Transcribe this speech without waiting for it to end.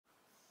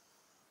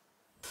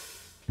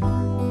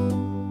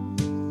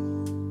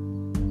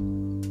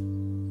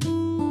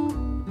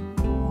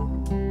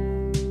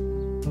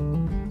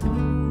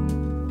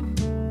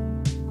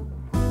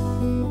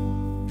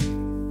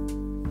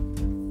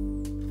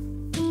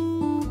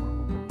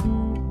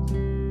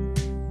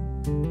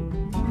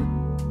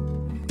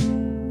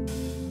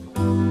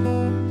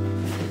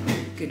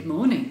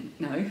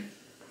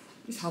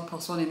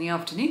1:30 in the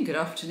afternoon. Good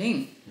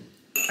afternoon.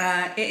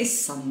 It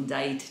is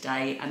Sunday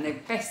today, and the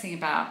best thing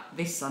about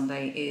this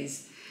Sunday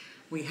is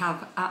we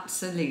have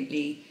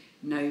absolutely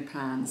no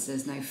plans.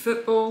 There's no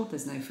football,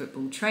 there's no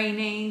football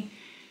training,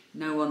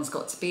 no one's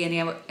got to be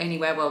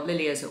anywhere. Well,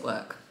 Lilia's at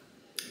work,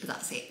 but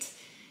that's it.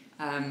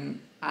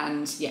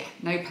 And yeah,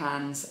 no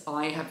plans.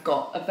 I have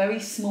got a very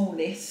small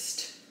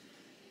list.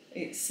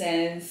 It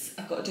says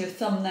I've got to do a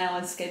thumbnail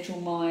and schedule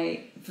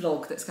my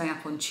vlog that's going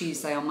up on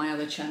Tuesday on my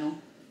other channel.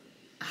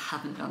 I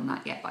haven't done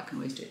that yet, but I can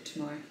always do it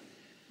tomorrow.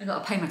 I've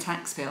got to pay my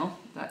tax bill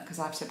because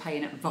I have to pay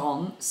in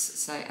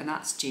advance, and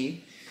that's due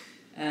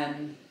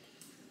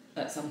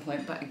at some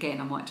point, but again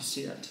I might just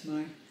do that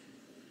tomorrow.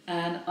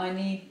 And I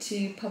need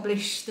to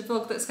publish the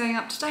vlog that's going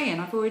up today,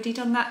 and I've already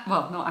done that.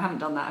 Well, no, I haven't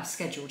done that, I've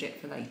scheduled it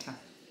for later.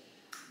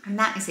 And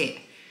that is it.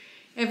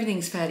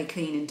 Everything's fairly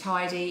clean and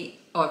tidy.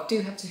 Oh, I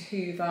do have to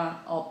hoover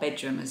our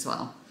bedroom as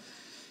well.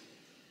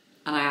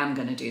 And I am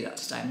going to do that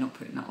today. I'm not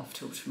putting that off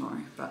till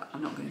tomorrow, but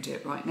I'm not going to do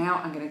it right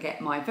now. I'm going to get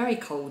my very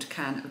cold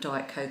can of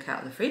Diet Coke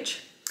out of the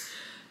fridge.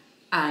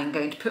 I'm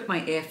going to put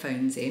my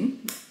earphones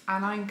in,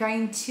 and I'm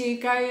going to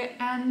go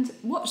and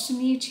watch some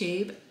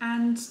YouTube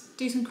and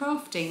do some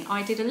crafting.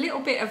 I did a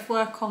little bit of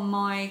work on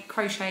my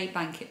crochet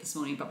blanket this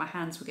morning, but my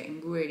hands were getting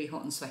really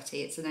hot and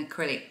sweaty. It's an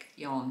acrylic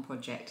yarn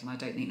project, and I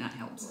don't think that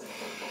helps.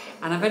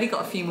 And I've only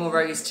got a few more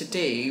rows to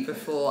do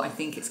before I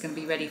think it's going to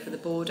be ready for the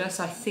border,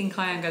 so I think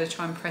I am going to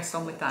try and press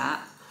on with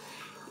that.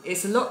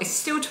 It's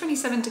still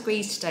 27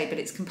 degrees today, but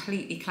it's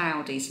completely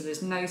cloudy, so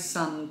there's no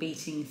sun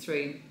beating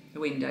through the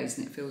windows,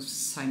 and it feels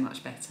so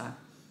much better.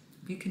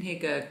 If you can hear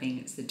gurgling,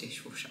 it's the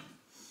dishwasher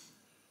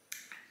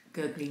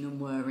gurgling and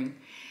whirring.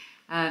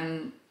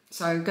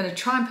 So I'm going to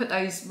try and put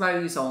those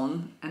rows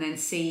on and then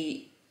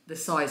see the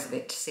size of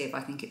it to see if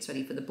I think it's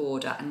ready for the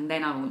border, and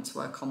then I want to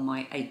work on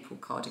my April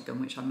cardigan,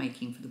 which I'm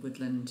making for the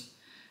woodland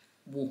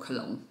walk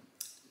along.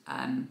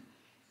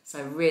 So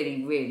I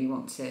really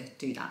want to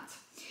do that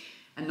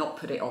and not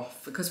put it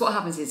off, because what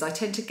happens is I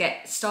tend to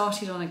get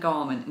started on a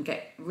garment and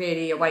get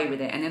really away with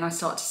it, and then I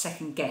start to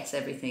second guess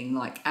everything,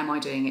 like, am I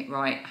doing it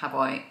right? Have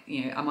I,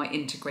 am I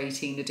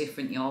integrating the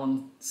different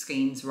yarn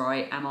skeins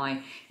right? Am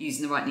I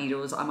using the right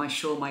needles? Am I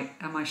sure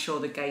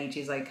the gauge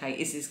is okay?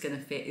 Is this going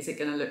to fit? Is it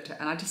going to look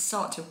and I just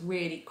start to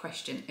really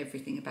question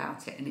everything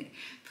about it, and it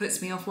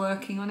puts me off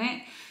working on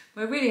it,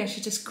 where really I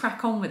should just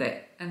crack on with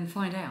it and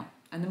find out.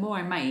 And the more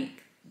I make,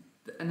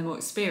 and the more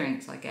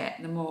experience I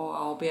get, the more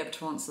I'll be able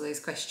to answer those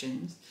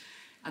questions,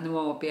 and the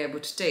more I'll be able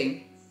to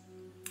do.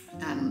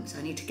 So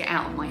I need to get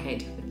out of my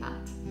head with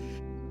that.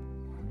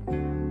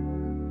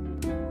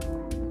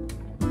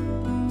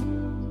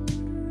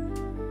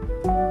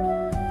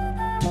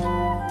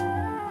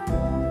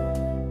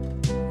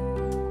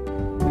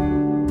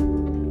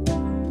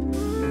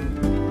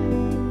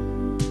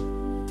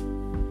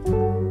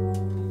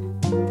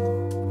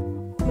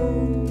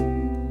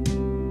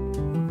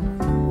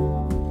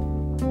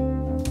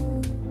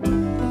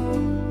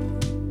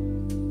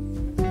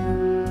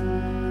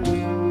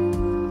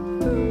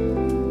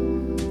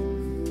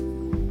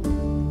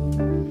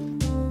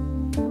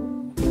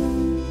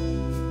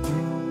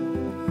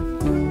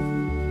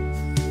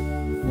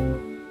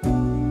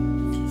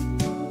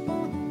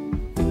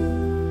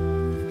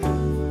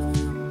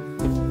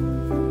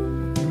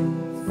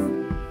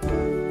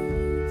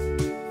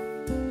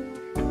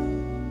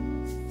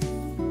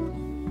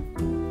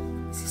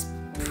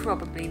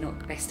 Probably not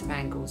the best of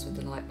angles with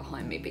the light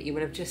behind me, but you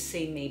would have just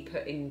seen me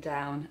putting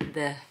down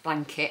the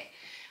blanket.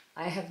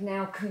 I have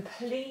now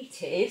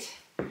completed,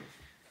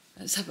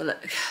 let's have a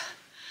look.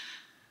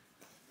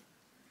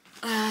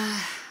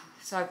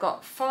 So I've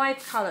got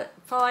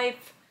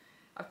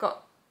I've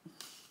got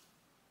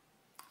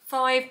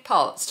 5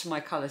 parts to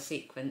my colour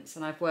sequence,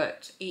 and I've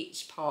worked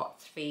each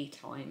part 3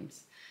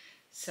 times.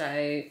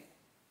 So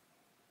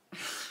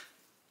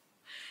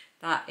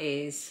that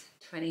is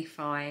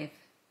 25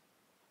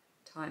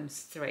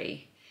 times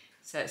 3,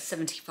 so it's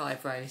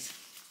 75 rows,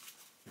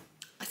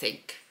 I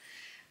think.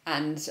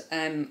 And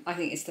I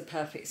think it's the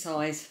perfect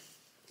size.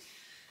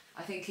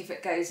 I think if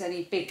it goes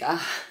any bigger,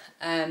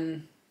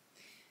 because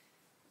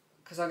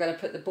I'm going to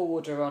put the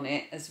border on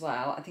it as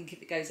well, I think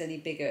if it goes any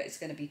bigger it's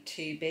going to be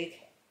too big.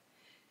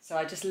 So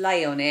I just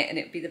lay on it, and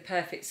it'd be the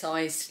perfect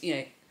size,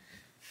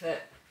 for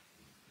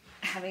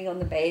having on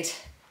the bed.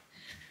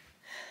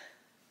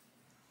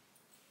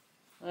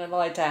 When I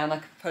lie down I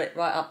can put it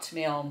right up to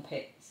my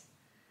armpits.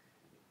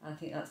 I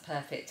think that's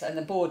perfect, and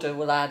the border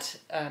will add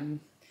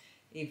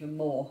even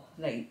more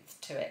length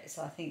to it.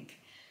 So I think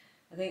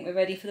we're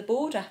ready for the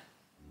border.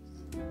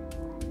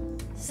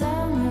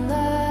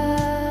 Remember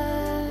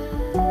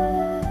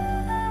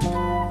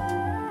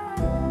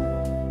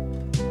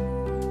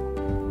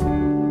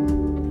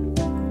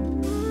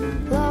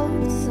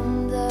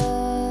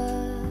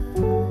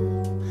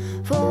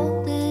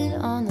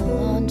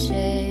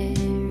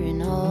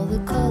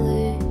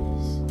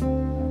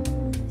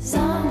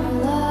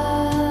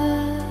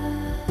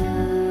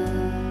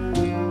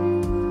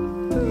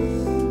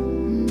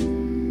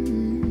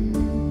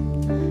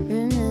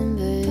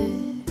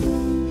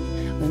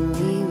when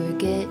we were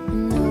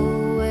getting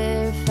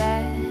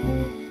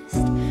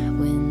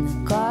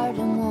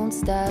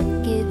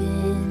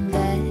giving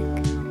back.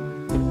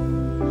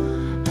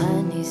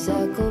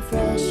 Honeysuckle,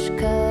 fresh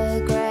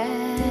cut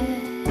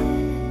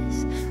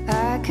grass.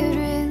 I could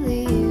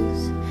really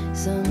use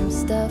some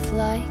stuff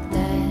like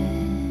that.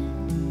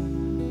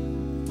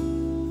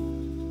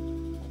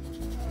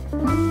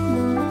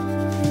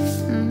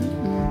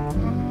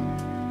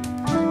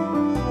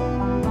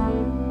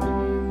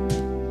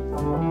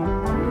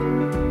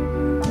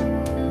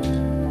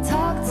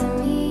 Talk to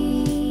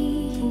me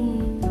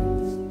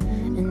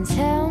and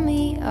tell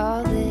me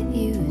all that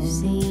you've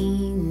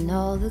seen,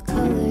 all the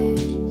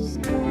colors,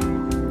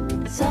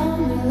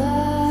 summer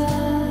love.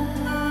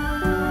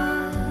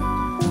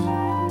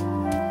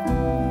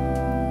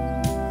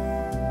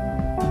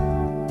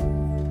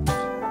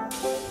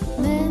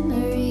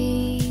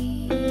 Memories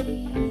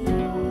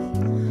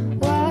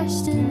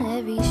washed in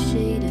every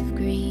shade of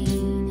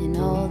green and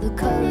all the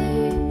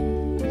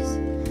colors,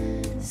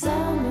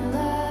 summer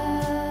love.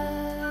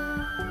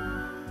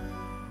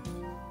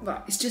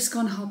 Right, it's just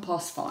gone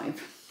 5:30.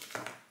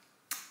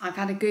 I've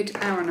had a good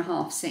hour and a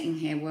half sitting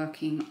here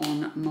working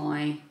on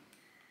my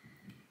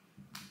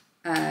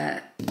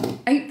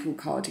April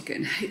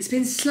cardigan. It's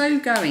been slow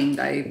going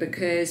though,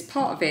 because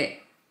part of it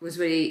was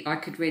really, I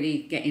could really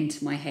get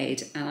into my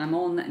head, and I'm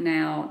on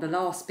now the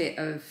last bit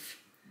of,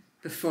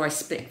 before I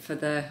split for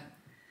the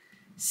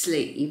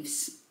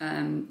sleeves.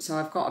 So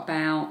I've got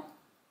about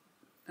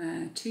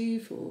 2,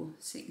 4,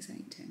 6,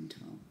 8, 10,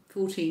 12,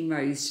 14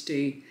 rows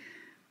to do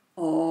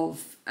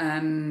of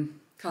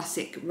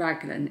classic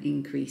raglan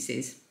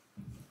increases,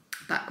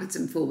 backwards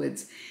and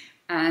forwards,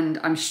 and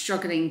I'm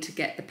struggling to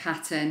get the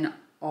pattern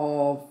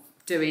of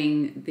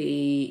doing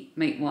the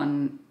make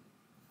one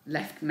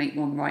left, make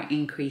one right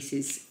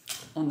increases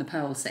on the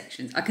purl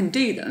sections. I can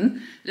do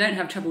them, I don't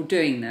have trouble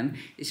doing them,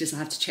 it's just I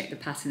have to check the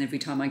pattern every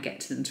time I get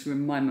to them to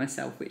remind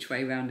myself which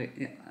way around it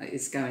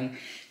is going.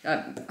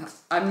 I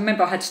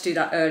remember I had to do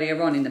that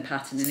earlier on in the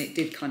pattern and it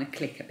did kind of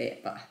click a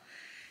bit, but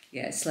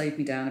yeah, it slowed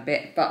me down a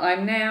bit. But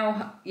I'm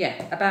now,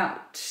 yeah,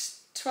 about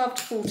 12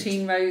 to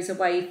 14 rows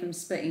away from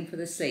splitting for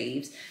the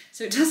sleeves.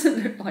 So it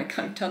doesn't look like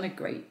I've done a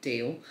great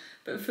deal,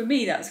 but for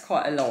me that's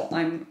quite a lot.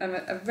 I'm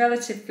a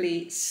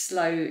relatively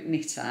slow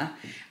knitter.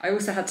 I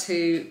also had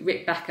to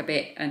rip back a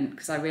bit, and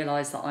because I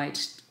realised that I'd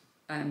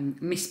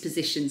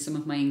mispositioned some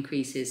of my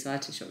increases, so I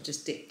had to sort of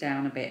just dip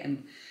down a bit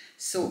and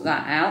sort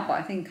that out. But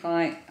I think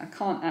I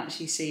can't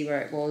actually see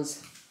where it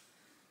was.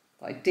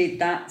 I did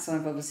that, so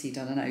I've obviously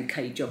done an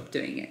okay job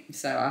doing it.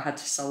 So I had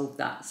to solve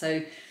that.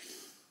 So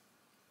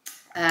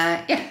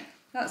yeah,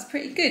 that's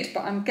pretty good.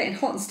 But I'm getting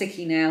hot and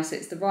sticky now, so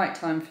it's the right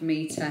time for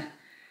me to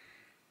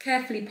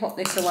carefully pop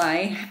this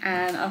away.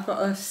 And I've got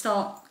to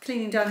start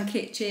cleaning down the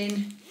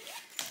kitchen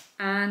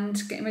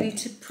and getting ready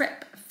to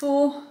prep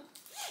for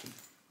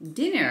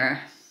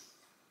dinner.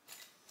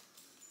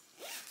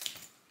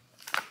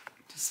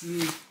 Just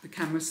move the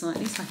camera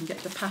slightly so I can get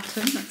the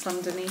pattern that's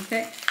underneath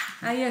it.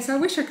 Yes, I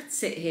wish I could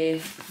sit here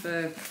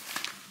for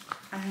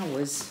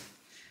hours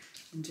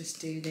and just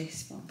do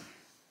this one.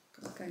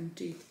 Got to go and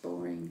do the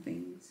boring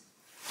things.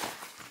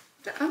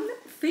 But I'm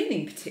not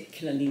feeling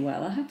particularly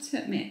well, I have to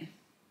admit.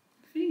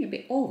 I'm feeling a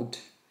bit odd.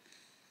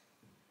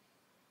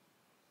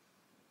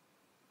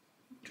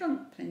 I've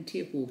drunk plenty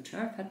of water,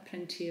 I've had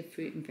plenty of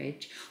fruit and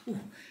veg. Oh,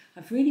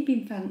 I've really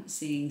been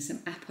fancying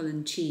some apple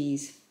and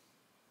cheese.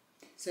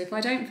 So if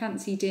I don't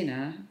fancy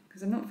dinner,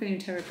 because I'm not feeling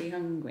terribly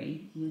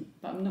hungry,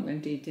 but I'm not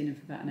going to do dinner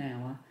for about an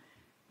hour,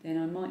 then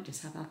I might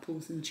just have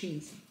apples and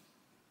cheese.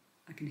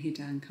 I can hear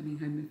Dan coming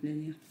home with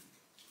Lilia.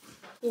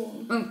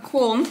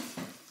 Corn,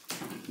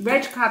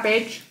 red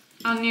cabbage,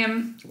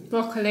 onion,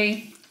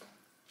 broccoli,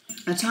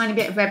 a tiny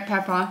bit of red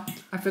pepper.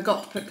 I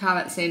forgot to put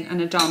carrots in,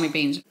 and edamame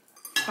beans.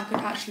 I could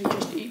actually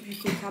just eat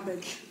pickled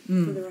cabbage for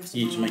the rest of my life.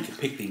 You need to make a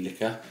pickling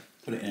liquor,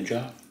 put it in a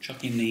jar,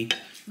 chuck in the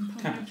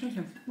cabbage.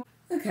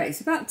 Okay,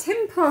 it's about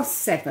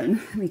 7:10.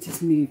 Let me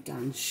just move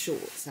down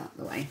shorts out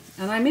the way.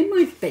 And I'm in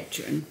my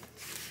bedroom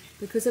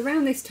because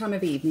around this time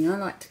of evening I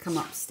like to come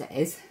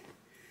upstairs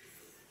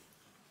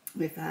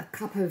with a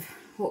cup of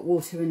hot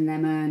water and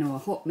lemon, or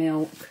hot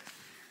milk,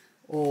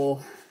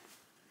 or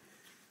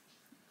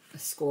a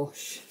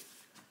squash,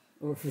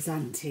 or a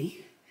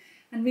frizzanti,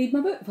 and read my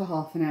book for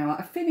half an hour.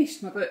 I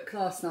finished my book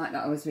last night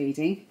that I was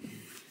reading,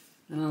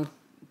 and I'll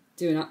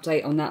do an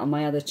update on that on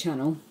my other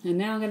channel. And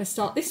now I'm going to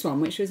start this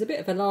one, which was a bit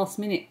of a last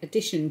minute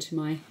addition to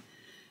my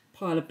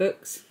pile of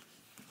books.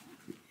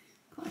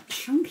 Quite a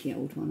chunky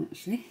old one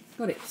actually.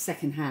 Got it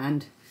second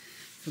hand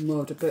from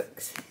World of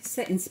Books. It's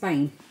set in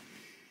Spain.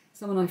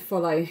 Someone I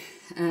follow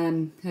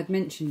had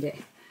mentioned it.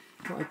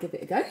 Thought I'd give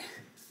it a go.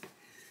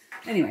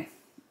 Anyway,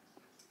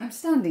 I'm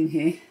standing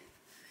here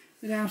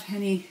without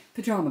any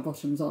pyjama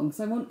bottoms on because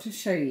I want to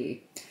show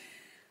you.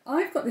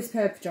 I've got this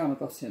pair of pyjama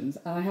bottoms,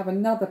 and I have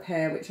another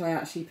pair which I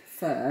actually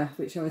prefer,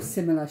 which are a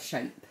similar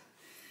shape.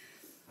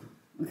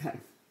 Okay,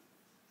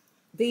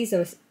 these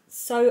are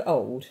so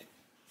old.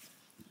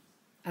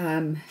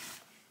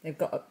 They've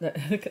got,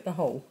 look at the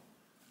hole.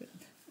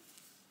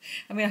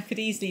 I mean, I could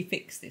easily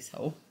fix this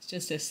hole. It's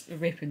just a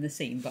rip in the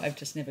seam, but I've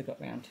just never got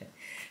round to it.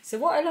 So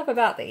what I love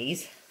about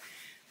these,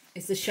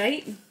 is the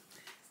shape,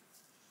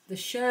 the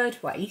shirred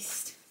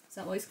waist, is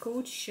that what it's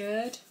called,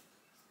 shirred,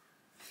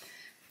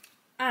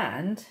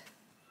 and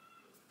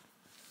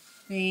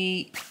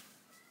the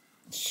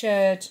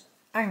shirred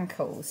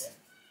ankles.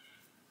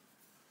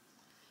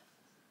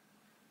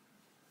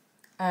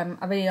 I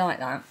really like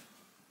that.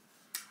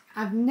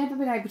 I've never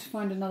been able to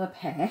find another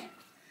pair,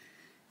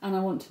 and I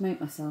want to make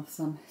myself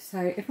some.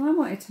 So if I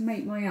wanted to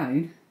make my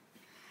own,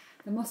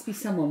 there must be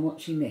someone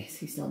watching this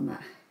who's done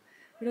that.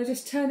 Would I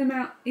just turn them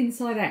out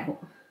inside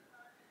out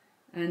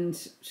and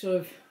sort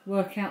of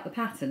work out the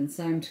pattern,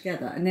 sew them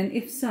together? And then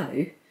if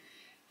so,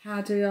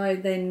 how do I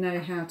then know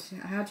how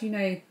do you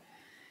know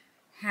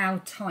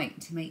how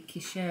tight to make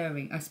your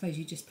shirring? I suppose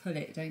you just pull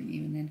it, don't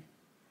you? And then,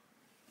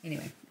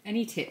 anyway,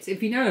 any tips?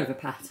 If you know of a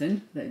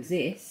pattern that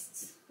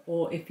exists,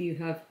 or if you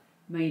have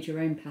made your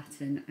own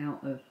pattern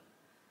out of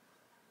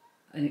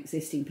an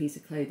existing piece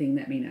of clothing,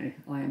 let me know.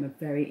 I am a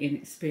very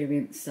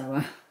inexperienced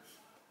sewer.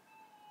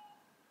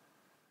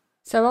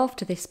 So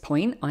after this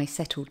point, I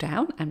settled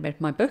down and read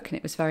my book, and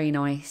it was very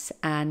nice.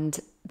 And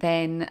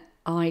then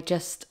I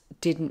just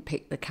didn't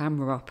pick the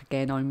camera up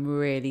again. I'm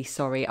really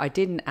sorry. I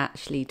didn't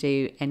actually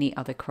do any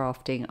other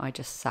crafting. I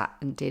just sat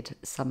and did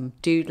some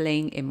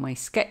doodling in my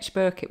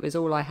sketchbook. It was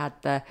all I had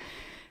the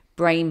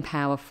brain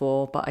power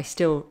for, but I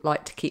still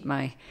like to keep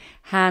my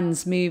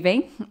hands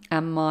moving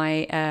and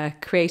my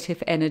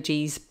creative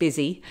energies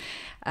busy.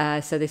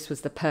 So this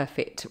was the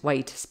perfect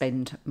way to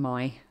spend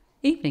my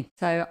evening.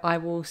 So I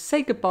will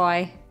say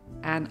goodbye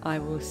and I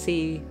will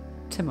see you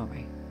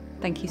tomorrow.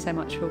 Thank you so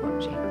much for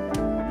watching.